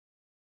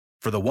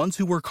For the ones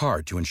who work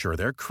hard to ensure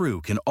their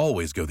crew can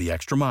always go the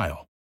extra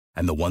mile,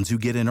 and the ones who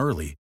get in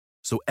early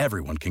so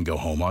everyone can go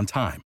home on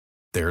time,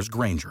 there's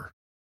Grainger,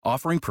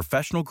 offering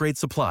professional-grade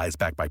supplies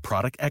backed by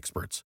product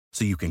experts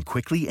so you can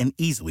quickly and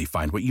easily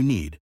find what you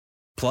need.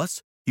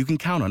 Plus, you can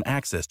count on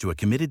access to a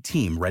committed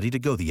team ready to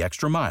go the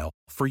extra mile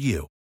for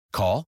you.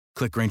 Call,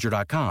 click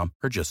Grainger.com,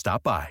 or just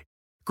stop by.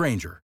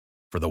 Grainger,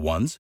 for the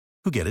ones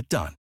who get it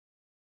done.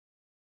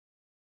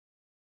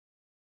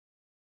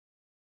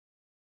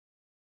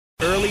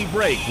 Early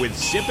Break with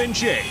Sip and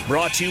Jay,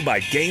 brought to you by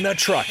Gaina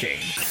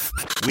Trucking.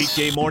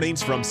 Weekday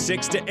mornings from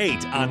 6 to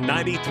 8 on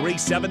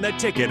 93.7 The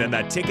Ticket and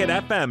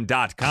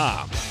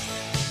theticketfm.com.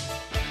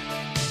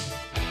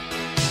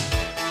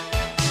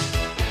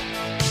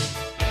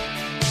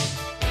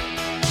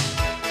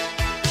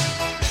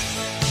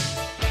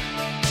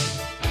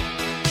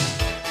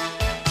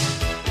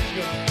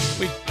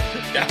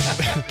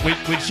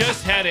 We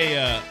just had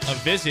a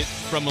visit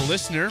from a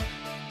listener.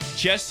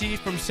 Jesse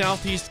from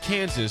Southeast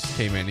Kansas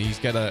came in. He's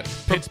got a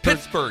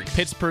Pittsburgh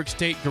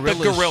State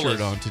Gorillas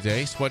shirt on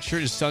today. Sweatshirt.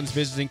 His son's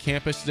visiting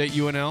campus today at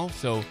UNL.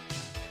 So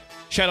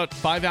shout out,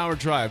 5-hour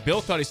drive.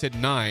 Bill thought he said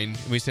 9. And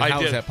we said,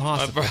 how is that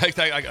possible? I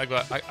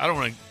don't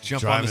want to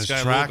jump on this guy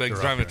a little bit.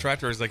 Driving a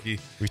tractor is like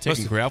we're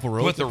taking gravel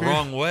roads. Went the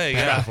wrong way.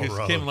 Yeah, he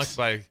came like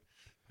by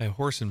a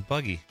horse and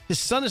buggy. His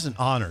son is an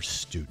honors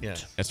student. Yeah.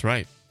 That's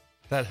right.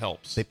 That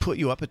helps. They put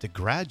you up at the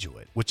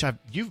Graduate, which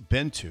you've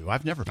been to.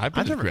 I've been to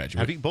the Graduate.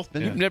 Have you both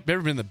been? You've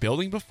never been in the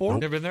building before?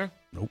 Never been there?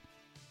 Nope.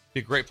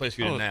 Be a great place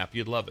for you to nap.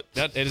 You'd love it.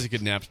 That is a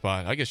good nap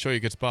spot. I can show you a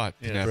good spot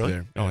to nap really?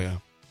 there. Oh yeah,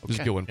 this is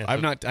a good one. Yeah, I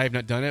have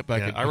not done it,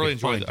 but I really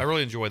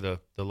enjoy the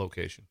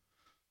location.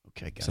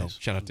 Okay, guys. So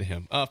shout out to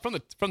him from the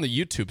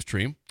YouTube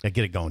stream. Yeah,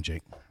 get it going,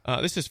 Jake.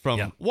 This is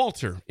from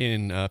Walter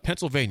in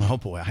Pennsylvania. Oh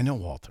boy, I know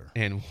Walter.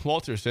 And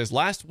Walter says,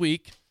 last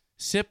week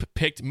Sip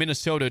picked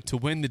Minnesota to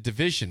win the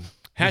division.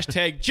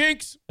 Hashtag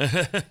jinx. You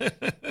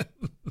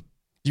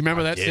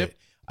remember that, Sip?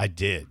 I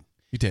did.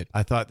 You did.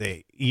 I thought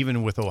they,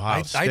 even with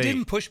Ohio State. I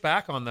didn't push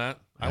back on that.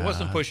 I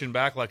wasn't pushing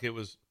back like it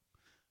was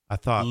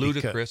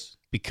ludicrous.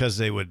 Because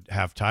they would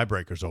have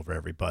tiebreakers over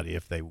everybody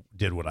if they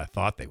did what I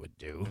thought they would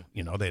do.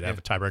 You know, they'd have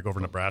a tiebreak over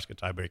Nebraska,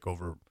 tiebreak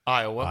over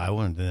Iowa,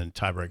 and then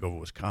tiebreak over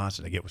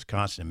Wisconsin. They get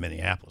Wisconsin and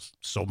Minneapolis.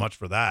 So much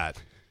for that.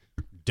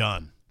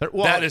 Done.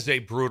 That is a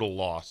brutal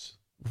loss.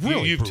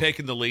 Really You've brutal.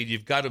 taken the lead.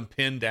 You've got them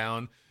pinned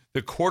down.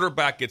 The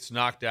quarterback gets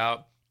knocked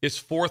out.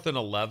 It's 4th and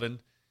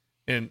 11.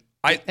 And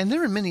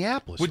they're in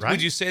Minneapolis, right?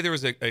 Would you say there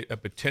was a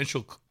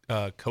potential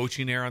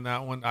coaching error on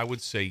that one? I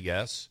would say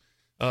yes.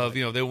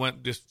 They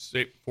went just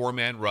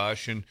 4-man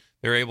rush, and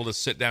they're able to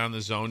sit down in the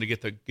zone to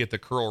get the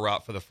curl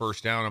route for the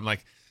first down. I'm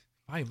like,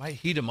 I might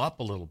heat him up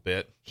a little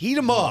bit. Heat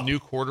him up. New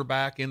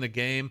quarterback in the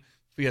game.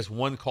 If he has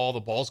one call, the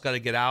ball's got to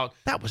get out.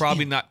 That was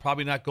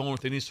probably not going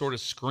with any sort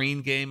of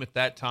screen game at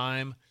that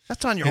time.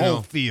 That's on your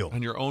own field.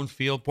 On your own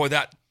field. Boy,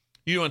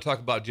 you want to talk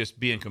about just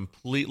being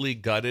completely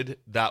gutted,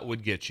 that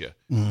would get you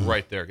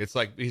right there. It's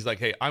like, he's like,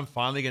 hey, I'm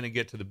finally going to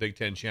get to the Big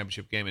Ten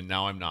championship game, and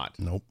now I'm not.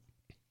 Nope.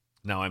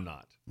 Now I'm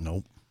not.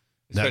 Nope.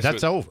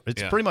 That's over.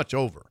 It's pretty much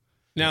over.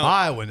 Now,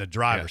 Iowa in the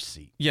driver's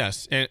seat.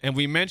 Yes, and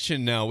we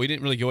mentioned, we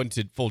didn't really go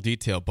into full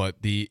detail,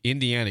 but the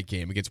Indiana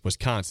game against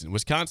Wisconsin.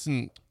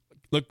 Wisconsin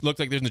looked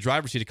like they're in the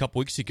driver's seat a couple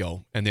weeks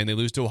ago, and then they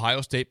lose to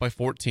Ohio State by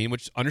 14,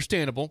 which is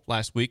understandable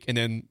last week, and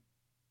then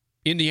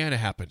Indiana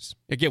happens.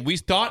 Again, we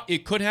thought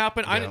it could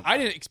happen. Yeah. I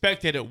didn't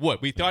expect that it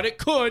would. We thought it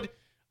could.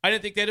 I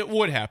didn't think that it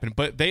would happen,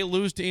 but they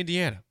lose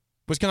to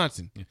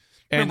Wisconsin. Yeah.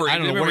 And I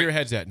don't know where your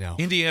head's at now.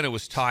 Indiana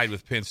was tied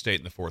with Penn State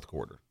in the fourth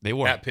quarter. They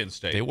were. At Penn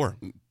State. They were.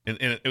 And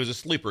it was a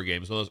sleeper game.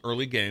 It was one of those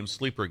early games,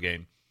 sleeper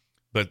game.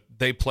 But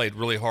they played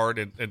really hard,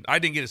 and I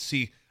didn't get to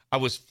see. I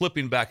was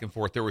flipping back and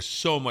forth. There was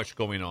so much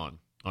going on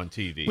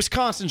TV.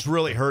 Wisconsin's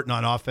really hurting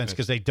on offense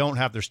because they don't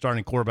have their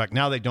starting quarterback.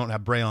 Now they don't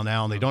have Braylon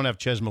Allen. They don't have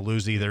Ches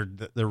Maluzzi.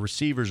 Their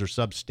receivers are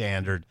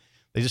substandard.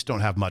 They just don't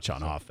have much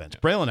on offense.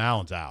 Braylon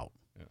Allen's out.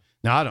 Yeah.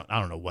 Now I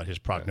don't know what his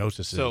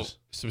prognosis is.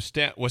 So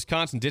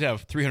Wisconsin did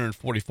have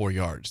 344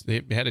 yards.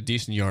 They had a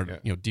decent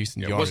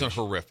decent yardage. It wasn't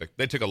horrific.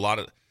 They took a lot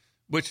of,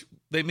 which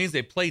means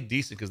they played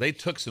decent because they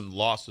took some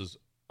losses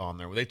on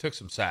there. They took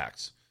some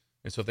sacks.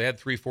 And so if they had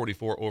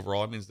 344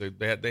 overall, it means they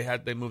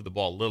moved the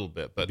ball a little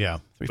bit, but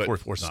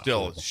 344 is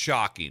still it's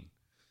shocking.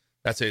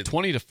 That's it.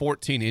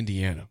 20-14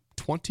 Indiana.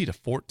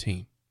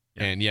 20-14.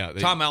 Yeah. And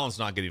Tom Allen's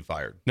not getting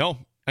fired. No,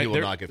 he will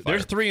not get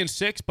fired. They're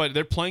 3-6, but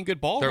they're playing good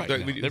ball right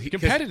now. They're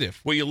competitive.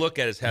 What you look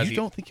at is you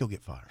don't think he'll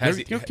get fired.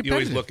 You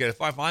always look at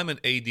if I'm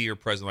an AD or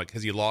president, like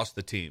has he lost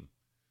the team?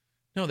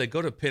 No, they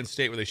go to Penn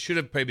State where they should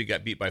have maybe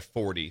got beat by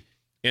 40,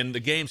 and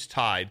the game's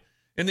tied.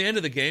 In the end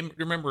of the game,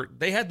 remember,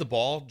 they had the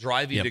ball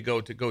driving to go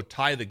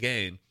tie the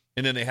game,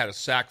 and then they had a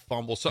sack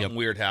fumble. Something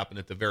weird happened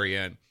at the very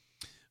end.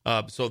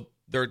 So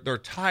they're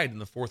tied in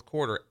the fourth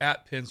quarter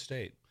at Penn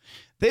State.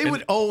 They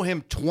would owe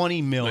him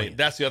 $20 million.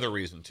 That's the other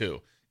reason,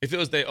 too. If it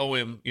was they owe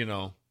him,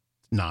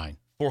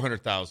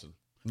 $400,000.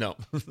 No.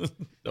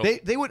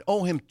 They would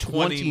owe him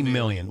 $20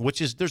 million,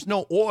 which is there's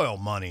no oil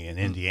money in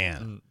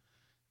Indiana. Mm-hmm.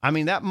 I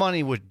mean, that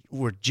money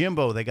were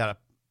Jimbo, they got to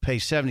pay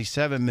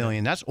 $77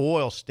 million. That's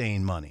oil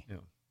stain money. Yeah.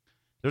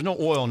 There's no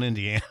oil in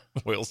Indiana.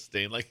 Oil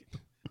stain, like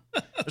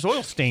There's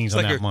oil stains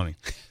on that money.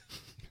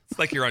 it's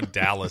like you're on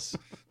Dallas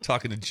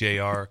talking to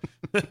JR.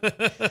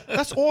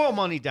 That's oil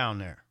money down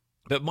there.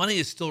 But money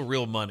is still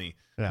real money.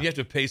 Yeah. You have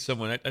to pay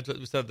someone. I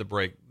just had the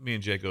break. Me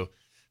and Jay go,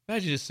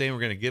 imagine just saying we're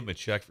going to give him a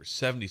check for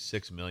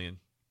 $76 million.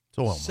 It's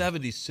oil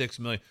money. $76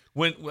 million.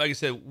 When, like I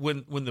said,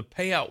 when the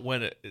payout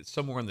went at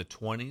somewhere in the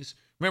 20s.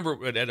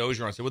 Remember Ed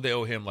Ogeron said, would they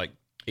owe him like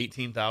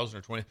 18,000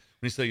 or 20?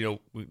 When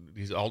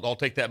he said, I'll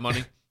take that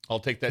money. I'll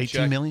take that 18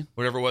 check. million?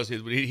 Whatever it was.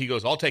 He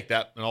goes, I'll take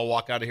that and I'll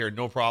walk out of here.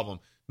 No problem.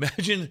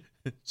 Imagine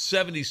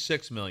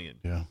 $76 million.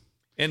 Yeah.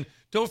 And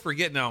don't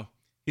forget now,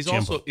 he's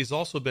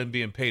also been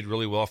being paid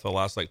really well for the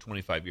last like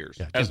 25 years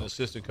as an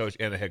assistant coach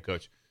and a head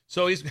coach.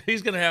 So he's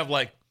going to have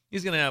like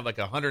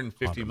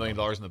 $150 million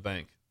in the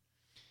bank.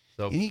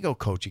 So And he go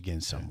coach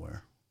again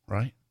somewhere,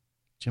 right,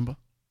 Jimbo?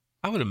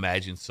 I would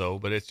imagine so,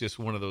 but it's just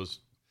one of those,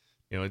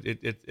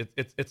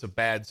 it's a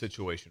bad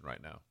situation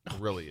right now. It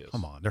really is.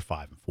 Come on, they're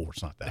 5-4.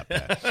 It's not that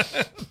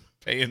bad.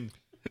 Paying.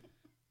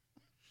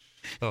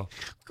 Oh,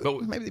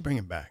 but Maybe they bring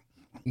him back.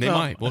 They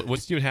might. Well,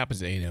 let's see what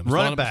happens at A&M.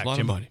 Run it back,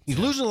 Jimbo. Money. He's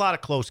losing a lot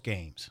of close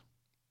games.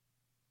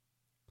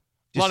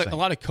 A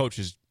lot of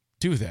coaches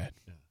do that.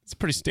 It's a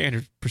pretty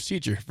standard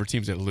procedure for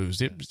teams that lose.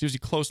 It's usually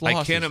close losses.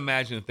 I can't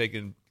imagine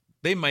if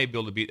they might be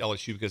able to beat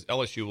LSU because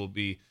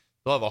LSU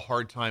they'll have a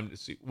hard time to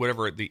see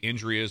whatever the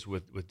injury is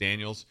with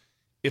Daniels.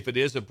 If it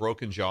is a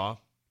broken jaw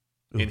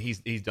and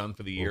he's done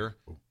for the year,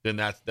 then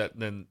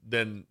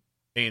then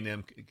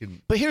A&M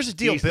can. But here's the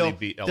deal, Bill.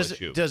 Beat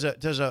LSU. Does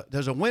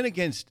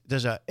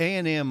a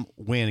A&M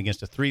win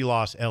against a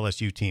 3-loss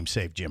LSU team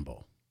save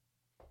Jimbo?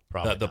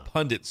 Probably The not.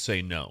 pundits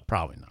say no.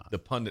 Probably not. The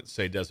pundits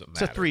say doesn't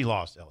It's matter. a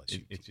 3-loss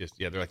LSU. It's just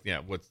they're like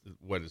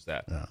what is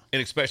that? Yeah.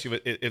 And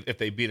especially if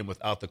they beat him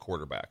without the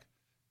quarterback,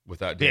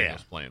 without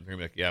Daniels playing, they're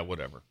gonna be like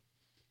whatever.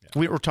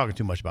 We're talking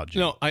too much about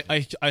Jimbo.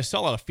 I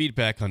saw a lot of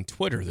feedback on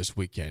Twitter this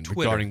weekend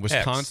regarding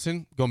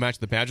Wisconsin. Going back to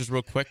the Badgers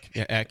real quick.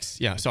 Yeah,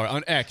 X. Yeah, sorry,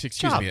 on X.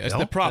 Excuse me. It's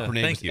the proper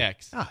name is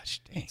X. Gosh,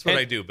 dang. That's what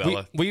I do,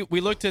 Bella. We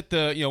looked at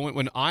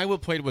when Iowa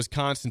played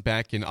Wisconsin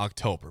back in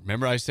October.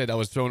 Remember I said I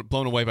was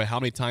blown away by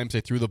how many times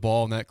they threw the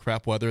ball in that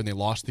crap weather and they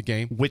lost the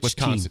game? Which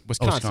Wisconsin. team?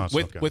 Wisconsin.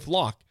 Wisconsin, With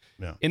Locke.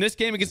 Yeah. In this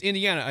game against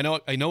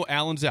Indiana, I know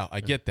Allen's out. I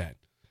get that.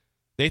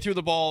 They threw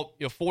the ball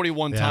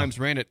 41 times,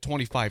 ran it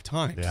 25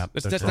 times. Yeah,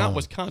 that's not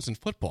Wisconsin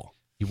football.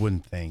 You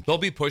wouldn't think. There'll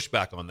be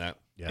pushback on that.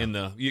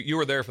 Yeah. You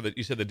were there for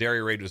you said the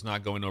dairy raid was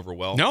not going over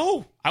well.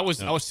 No, I was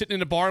sitting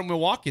in a bar in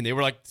Milwaukee and they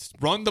were like,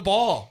 run the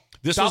ball.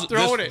 Stop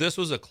throwing it. This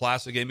was a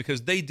classic game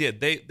because they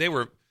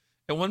were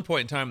at one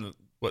point in time,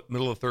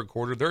 middle of the third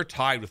quarter, they're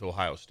tied with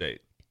Ohio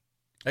State.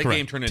 That Correct.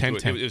 game turned into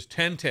 10-10. it was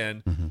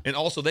 10-10, and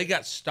also they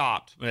got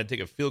stopped when they had to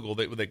take a field goal.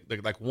 They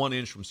like 1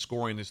 inch from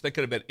scoring this. They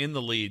could have been in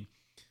the lead.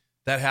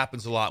 That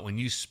happens a lot when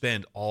you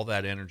spend all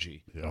that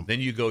energy. Yeah.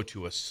 Then you go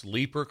to a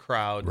sleeper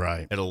crowd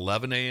at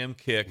 11 a.m.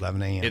 kick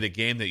 11 a.m. in a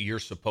game that you're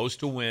supposed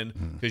to win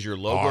because your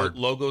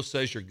logo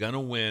says you're going to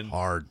win.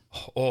 Hard.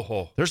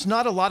 Oh. There's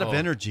not a lot of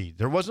energy.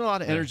 There wasn't a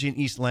lot of energy in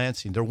East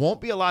Lansing. There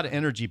won't be a lot of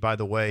energy, by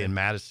the way, in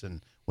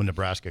Madison when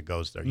Nebraska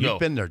goes there. You've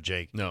been there,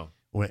 Jake. No.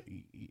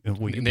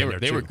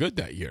 They were good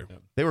that year. Yeah.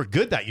 They were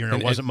good that year,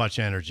 and there wasn't much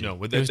energy. No,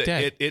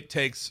 it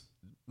takes.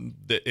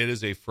 It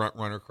is a front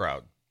runner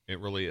crowd. It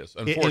really is.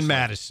 In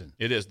Madison,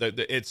 it is.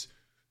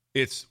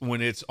 It's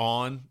when it's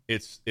on.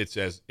 It's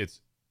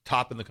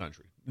top in the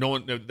country. No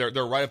one. They're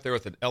right up there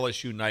with an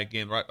LSU night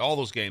game. Right, all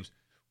those games.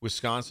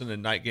 Wisconsin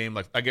and night game.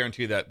 Like I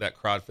guarantee you that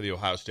crowd for the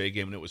Ohio State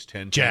game when it was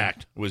 10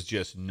 jacked was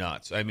just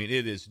nuts. I mean,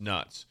 it is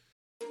nuts.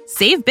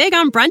 Save big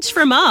on brunch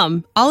for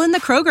mom, all in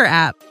the Kroger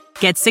app.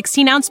 Get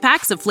 16-ounce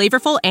packs of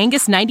flavorful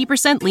Angus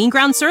 90% lean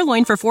ground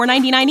sirloin for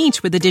 $4.99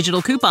 each with a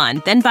digital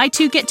coupon. Then buy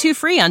 2, get 2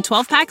 free on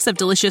 12 packs of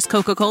delicious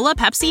Coca-Cola,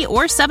 Pepsi,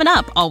 or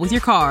 7-Up, all with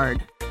your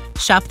card.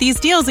 Shop these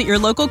deals at your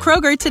local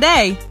Kroger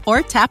today,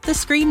 or tap the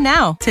screen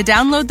now to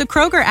download the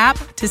Kroger app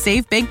to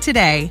save big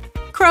today.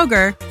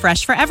 Kroger,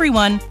 fresh for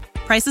everyone.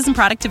 Prices and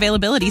product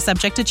availability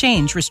subject to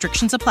change.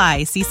 Restrictions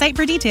apply. See site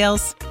for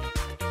details.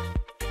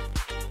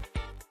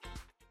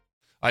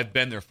 I've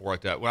been there for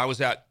it.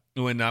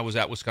 When I was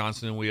at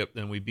Wisconsin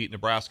and we beat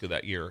Nebraska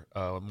that year,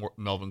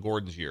 Melvin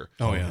Gordon's year.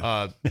 Oh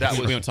yeah, that was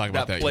we don't talk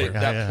about that.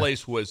 That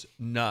place was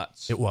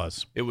nuts. It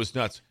was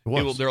nuts.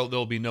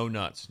 There'll be no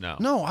nuts now.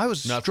 No, I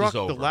was nuts struck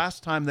the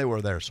last time they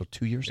were there. So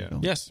 2 years ago.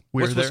 Yes,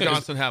 what's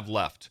Wisconsin have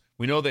left?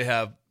 We know they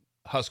have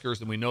Huskers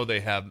and we know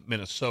they have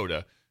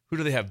Minnesota. Who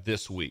do they have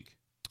this week?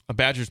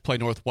 Badgers play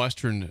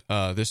Northwestern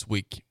this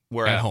week.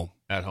 Where at home?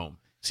 At home.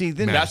 See,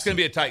 then that's going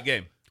to be a tight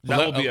game. That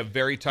will be a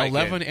very tight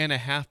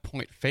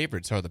 11.5-point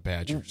favorites are the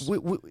Badgers.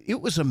 It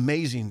was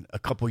amazing a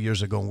couple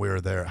years ago when we were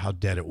there how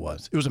dead it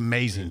was. It was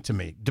amazing to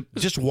me.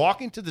 Just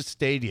walking to the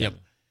stadium,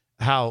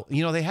 how,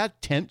 they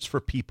had tents for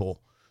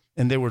people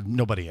and there were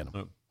nobody in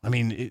them. I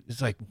mean,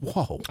 it's like,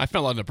 whoa. I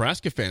found a lot of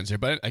Nebraska fans there,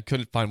 but I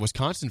couldn't find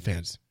Wisconsin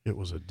fans. It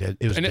was and dead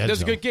it was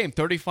zone. a good game,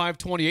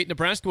 35-28.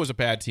 Nebraska was a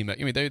bad team. I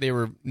mean, they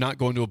were not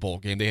going to a bowl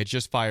game. They had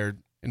just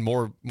fired and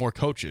more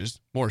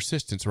coaches, more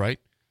assistants, right?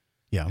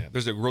 Yeah.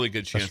 There's a really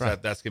good chance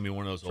right. that's going to be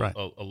one of those Right.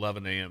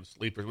 11 a.m.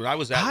 sleepers. When I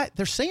was at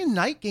They're saying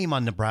night game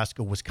on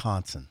Nebraska,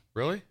 Wisconsin.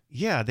 really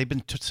Yeah, they've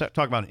been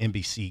talking about an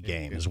NBC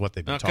game is what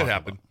they've been That talking could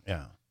happen. about.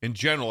 Yeah. in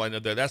general, I know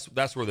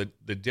that's where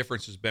the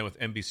difference has been with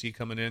NBC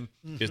coming in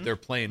is they're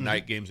playing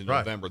night games in Right.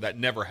 November. That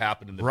never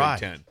happened in the Right.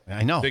 Big Ten.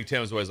 I know. Big Ten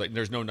was always like,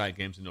 there's no night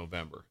games in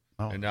November,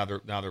 and now they're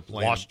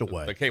playing Washed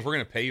away. Like, hey, if we're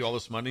going to pay you all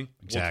this money,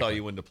 we'll tell Exactly.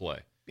 you when to play.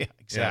 Yeah,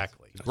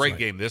 exactly. It's a great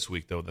game this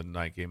week though. The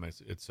night game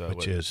it's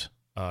Which is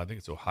I think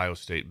it's Ohio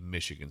State,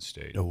 Michigan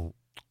State. oh,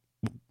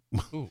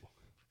 Ooh.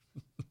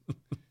 Is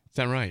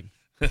that right?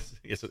 Yes,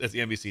 it's the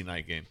NBC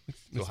night game. It's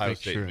Let's Ohio make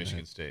State, sure.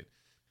 Michigan State.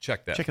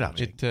 Check that. Check it out,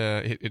 for me.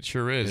 Jake. It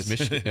sure is.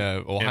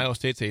 Ohio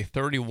State's a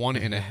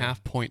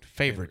 31.5 point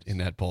favorite in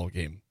that ball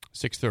game.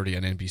 6:30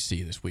 on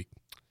NBC this week.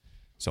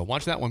 So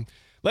watch that one.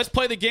 Let's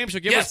play the game. So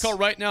give us a call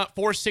right now at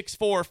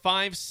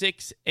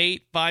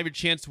 464-5685. Your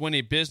chance to win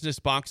a business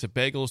box of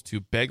bagels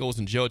to Bagels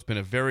and Joe. It's been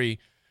a very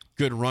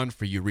good run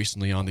for you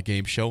recently on the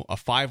game show. A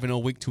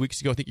 5-0 week 2 weeks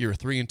ago. I think you were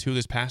 3-2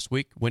 this past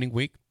week, winning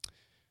week.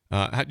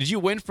 Did you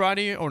win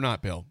Friday or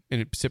not, Bill?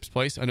 In Sip's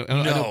place? I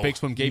know Big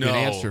Swim gave you an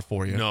answer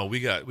for you. No, we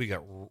got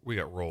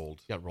rolled.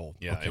 Got rolled.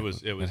 Yeah, Okay. it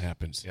was. That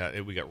happens.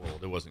 Yeah, we got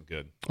rolled. It wasn't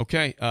good.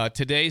 Okay.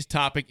 Today's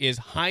topic is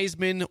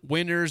Heisman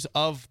winners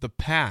of the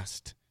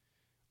past.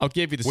 I'll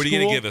give you the What are you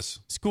gonna give us?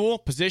 School,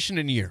 position,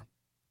 and year.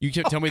 You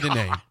can tell me the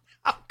name.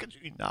 how could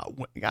you not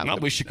win? Well,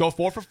 we should go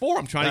 4 for 4.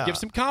 I'm trying to give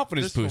some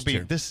confidence boost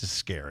here. This is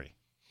scary.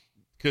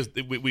 Because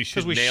we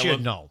should we nail should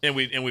them, know. and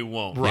we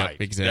won't. Right.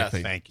 Yep, exactly.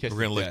 Yes, Thank you.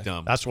 We're gonna look Death.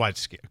 dumb. That's why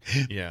it's scary.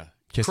 Yeah.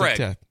 Kiss Craig.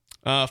 of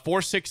death.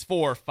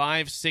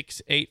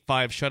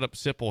 464-5685. Shut Up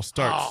Sipple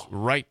starts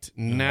right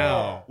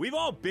now. We've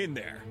all been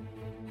there.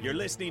 You're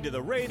listening to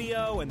the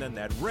radio, and then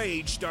that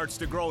rage starts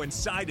to grow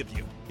inside of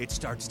you. It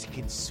starts to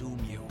consume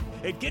you.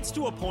 It gets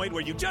to a point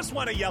where you just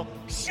want to yell,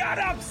 "Shut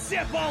up,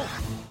 Sipple!"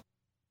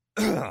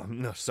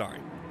 No, sorry.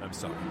 I'm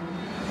sorry.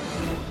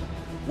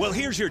 Well,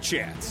 here's your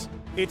chance.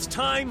 It's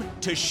time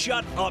to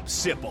shut up,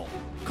 Sipple.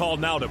 Call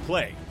now to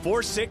play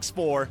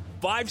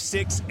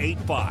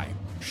 464-5685.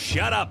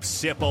 Shut up,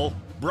 Sipple.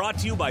 Brought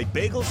to you by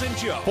Bagels and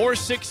Joe.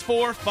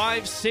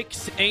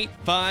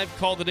 464-5685.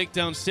 Call the Dick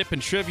Down Sip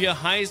and Trivia.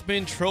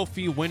 Heisman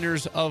Trophy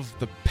winners of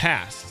the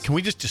past. Can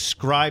we just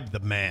describe the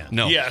man?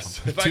 No.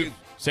 Yes. If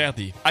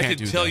Sadly, I can't could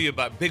do tell that. you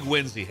about big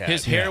wins he had.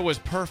 His hair was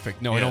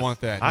perfect. No, I don't Yes.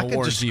 want that. I No can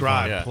Warren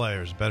describe Zevon. Yeah.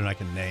 players better than I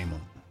can name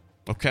them.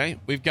 Okay,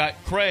 we've got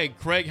Craig.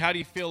 Craig, how do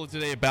you feel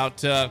today about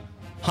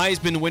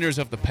Heisman winners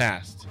of the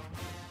past?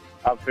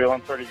 I'm feeling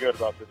pretty good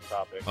about this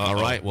topic. All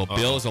right, well,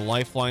 Bill is a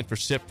lifeline for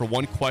Sip for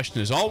one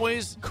question as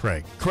always.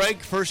 Craig. Craig,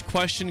 first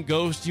question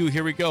goes to you.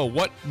 Here we go.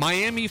 What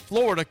Miami,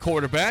 Florida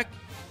quarterback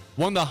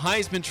won the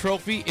Heisman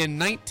Trophy in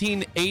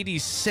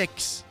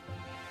 1986?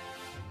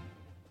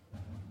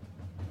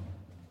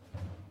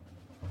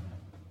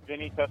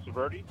 Vinny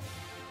Testaverde.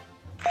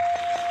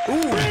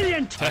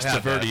 Brilliant.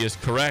 Testaverde is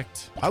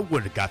correct. I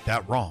would have got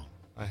that wrong.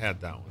 I had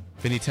that one.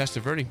 Vinny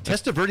Testaverde.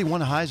 Testaverde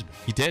won a Heisman.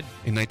 He did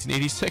in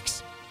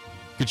 1986.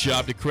 Good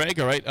job to Craig.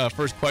 All right,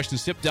 first question,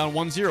 Sip down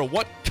 1-0.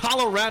 What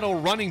Colorado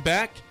running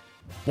back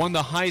won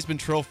the Heisman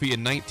Trophy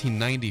in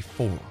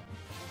 1994?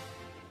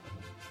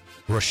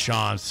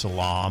 Rashawn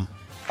Salam.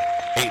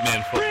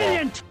 8-man football.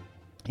 Brilliant.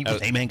 He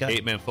was 8-man guy.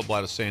 8-man football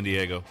out of San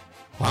Diego.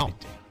 Wow.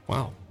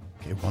 Wow.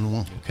 Okay,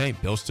 1-1. Okay,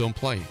 Bill's still in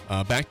play.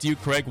 Back to you,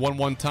 Craig.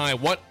 1-1 tie.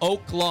 What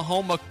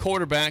Oklahoma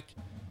quarterback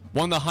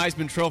won the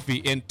Heisman Trophy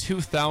in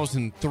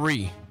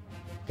 2003?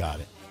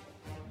 Got it.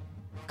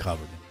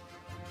 Covered it.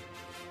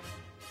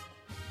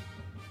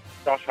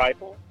 Josh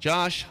Heupel.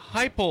 Josh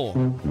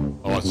Heupel.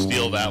 Oh, I'll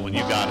steal that one.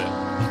 You got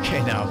it.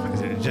 Okay, now,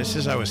 just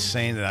as I was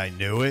saying that I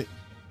knew it,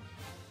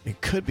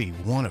 it could be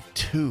one of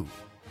two.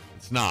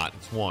 It's not.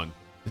 It's one.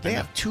 Did they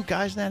have two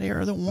guys in that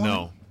era that won?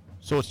 No.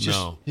 So it's just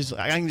No. his.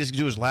 I can just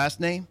do his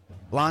last name.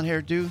 Blonde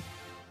hair dude.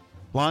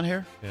 Blonde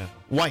hair. Yeah.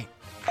 White.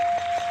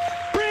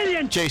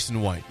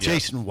 Jason White.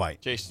 Jason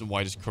White. Jason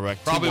White is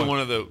correct. Probably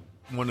 2-1.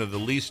 one of the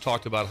least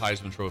talked about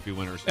Heisman Trophy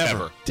winners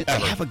Ever. ever. Didn't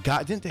they have a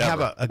guy? Didn't they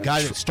have Ever. a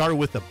guy that started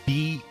with a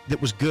B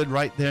that was good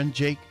right then,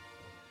 Jake?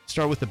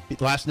 Start with a B,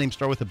 last name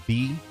start with a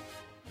B.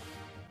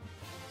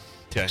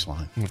 Text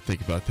line. I'm going to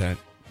think about that.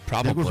 They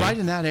Probably. were right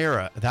in that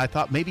era that I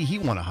thought maybe he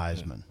won a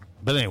Heisman.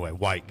 But anyway,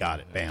 White got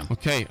it. Bam.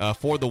 Okay,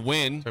 for the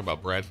win. Talking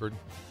about Bradford.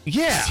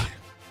 Yeah.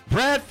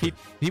 Brad.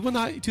 He won the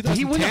 2010? Did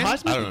he win the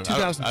Heisman? I don't know.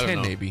 2010 I don't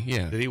know. maybe,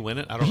 yeah. Did he win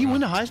it? I Did don't he know.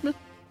 win the Heisman?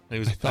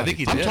 I thought think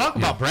he I'm did.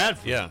 talking Yeah. about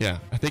Bradford. Yeah. Yeah,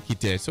 I think he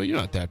did. So you're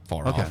not that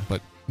far Okay. off,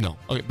 but no.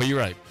 Okay, but you're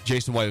right.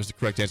 Jason White was the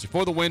correct answer.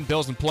 For the win,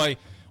 Bills in play.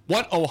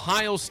 What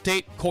Ohio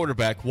State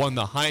quarterback won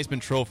the Heisman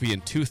Trophy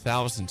in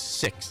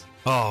 2006?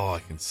 Oh, I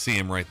can see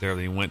him right there.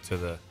 He went to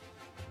the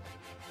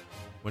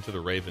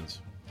Ravens.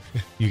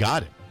 You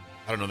got it.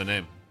 I don't know the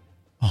name.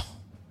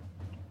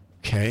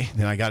 Okay,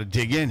 then I got to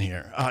dig in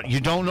here. You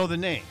don't know the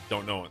name.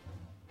 Don't know it.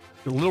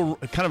 A little,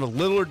 kind of a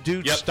littler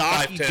dude, Yep.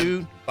 stocky 5'10".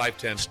 dude.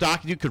 5'10".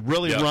 Stocky dude could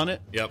really Yep. run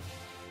it. Yep.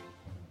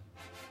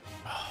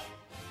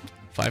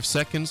 5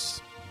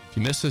 seconds. If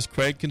you miss this,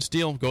 Craig can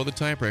steal. Go the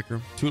tiebreaker.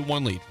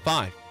 2-1 lead.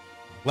 5.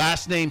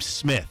 Last name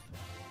Smith.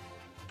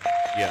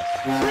 Yes.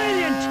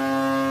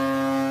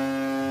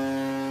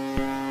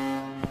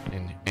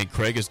 And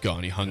Craig is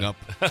gone. He hung up.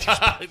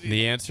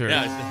 The answer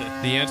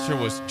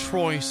was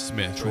Troy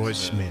Smith. Troy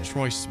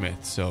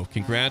Smith. So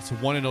congrats.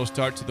 1-0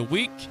 start to the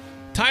week.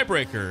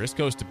 Tiebreaker. This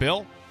goes to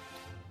Bill.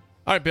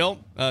 All right, Bill.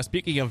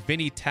 Speaking of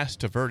Vinny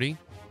Testaverde,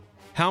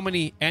 how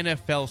many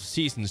NFL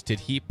seasons did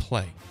he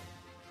play?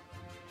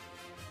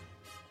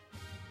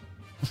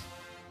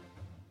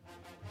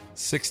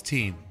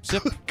 16.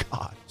 Zip.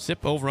 God.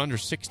 Zip over under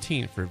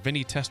 16 for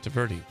Vinny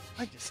Testaverde.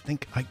 I just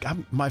think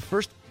my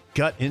first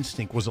gut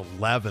instinct was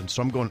 11,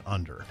 so I'm going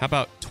under. How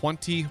about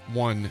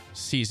 21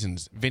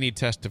 seasons, Vinny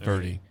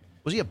Testaverde?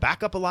 Was he a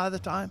backup a lot of the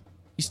time?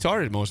 He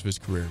started most of his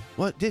career.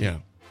 What did he?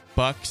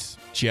 Bucks,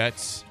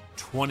 Jets,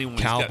 21.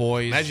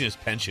 Cowboys. Imagine his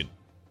pension.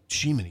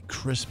 Jiminy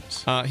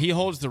Christmas. He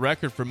holds the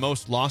record for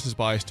most losses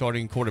by a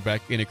starting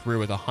quarterback in a career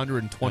with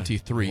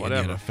 123 in the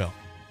NFL.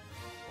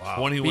 Wow.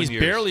 21 He's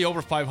years. barely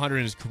over 500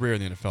 in his career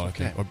in the NFL, I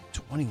think. Okay.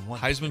 21.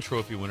 Heisman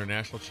Trophy winner,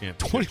 national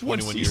champion. 21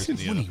 years in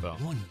the seasons.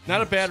 NFL.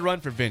 Not a bad run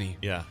for Vinny.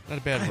 Yeah. Not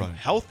a bad run.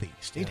 Healthy.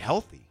 Stayed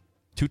healthy.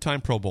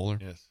 2-time Pro Bowler.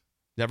 Yes.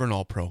 Never an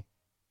All-Pro.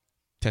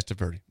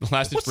 Testaverde.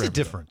 Lasted What's forever. the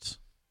difference?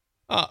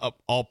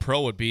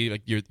 All-Pro would be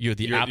like you're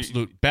the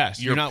absolute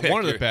best. You're not pick. one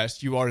of the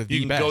best. You are the best.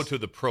 You can go to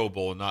the Pro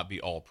Bowl and not be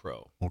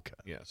All-Pro. Okay.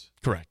 Yes.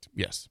 Correct.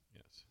 Yes.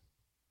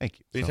 Thank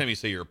you. Anytime you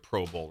say you're a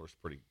Pro Bowler,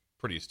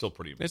 it's still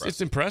pretty impressive.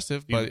 It's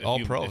impressive, but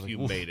All-Pro. If you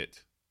made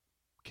it.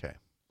 Okay.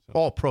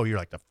 All-Pro, you're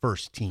like the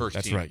first team.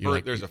 That's team.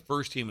 right. There's a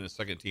first team and a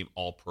second team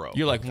All-Pro.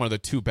 You're like one of the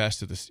two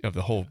best of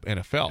the whole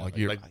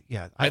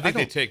NFL. I think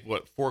they take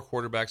 4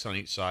 quarterbacks on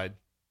each side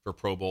for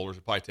Pro Bowlers.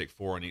 They probably take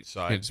 4 on each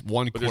side. It's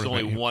one but there's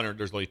only quarterback. one, or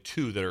there's only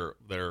 2 that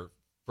are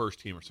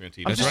first team or second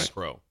team. That's right.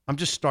 Pro. I'm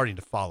just starting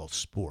to follow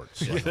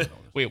sports. So I don't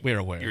know. We're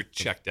aware. You're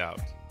checked out.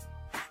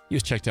 He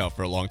was checked out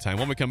for a long time.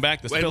 When we come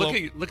back, Look at what are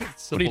you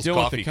Sipple's doing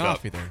with the cup.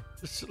 coffee there?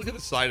 Just look at the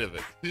side of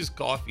it. There's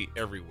coffee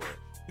everywhere.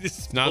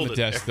 It's not on the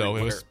desk, though.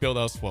 It was spilled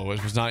elsewhere.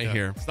 It was not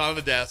here. It's not on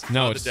the desk.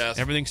 No, it's not on the desk.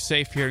 Everything's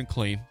safe here and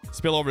clean.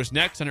 Spillover is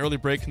next on Early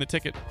Break in the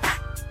Ticket.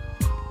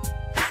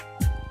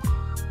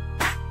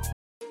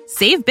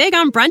 Save big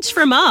on brunch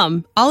for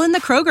mom, all in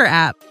the Kroger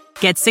app.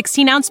 Get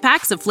 16-ounce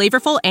packs of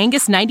flavorful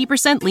Angus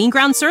 90% lean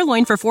ground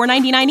sirloin for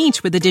 $4.99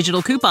 each with a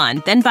digital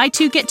coupon. Then buy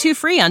 2, get 2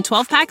 free on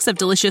 12 packs of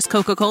delicious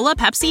Coca-Cola,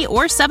 Pepsi,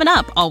 or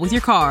 7-Up, all with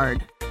your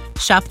card.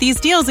 Shop these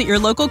deals at your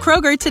local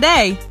Kroger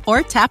today,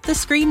 or tap the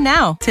screen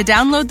now to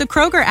download the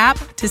Kroger app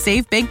to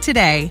save big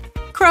today.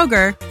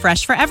 Kroger,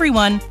 fresh for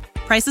everyone.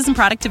 Prices and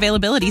product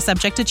availability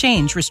subject to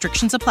change.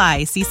 Restrictions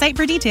apply. See site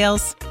for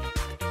details.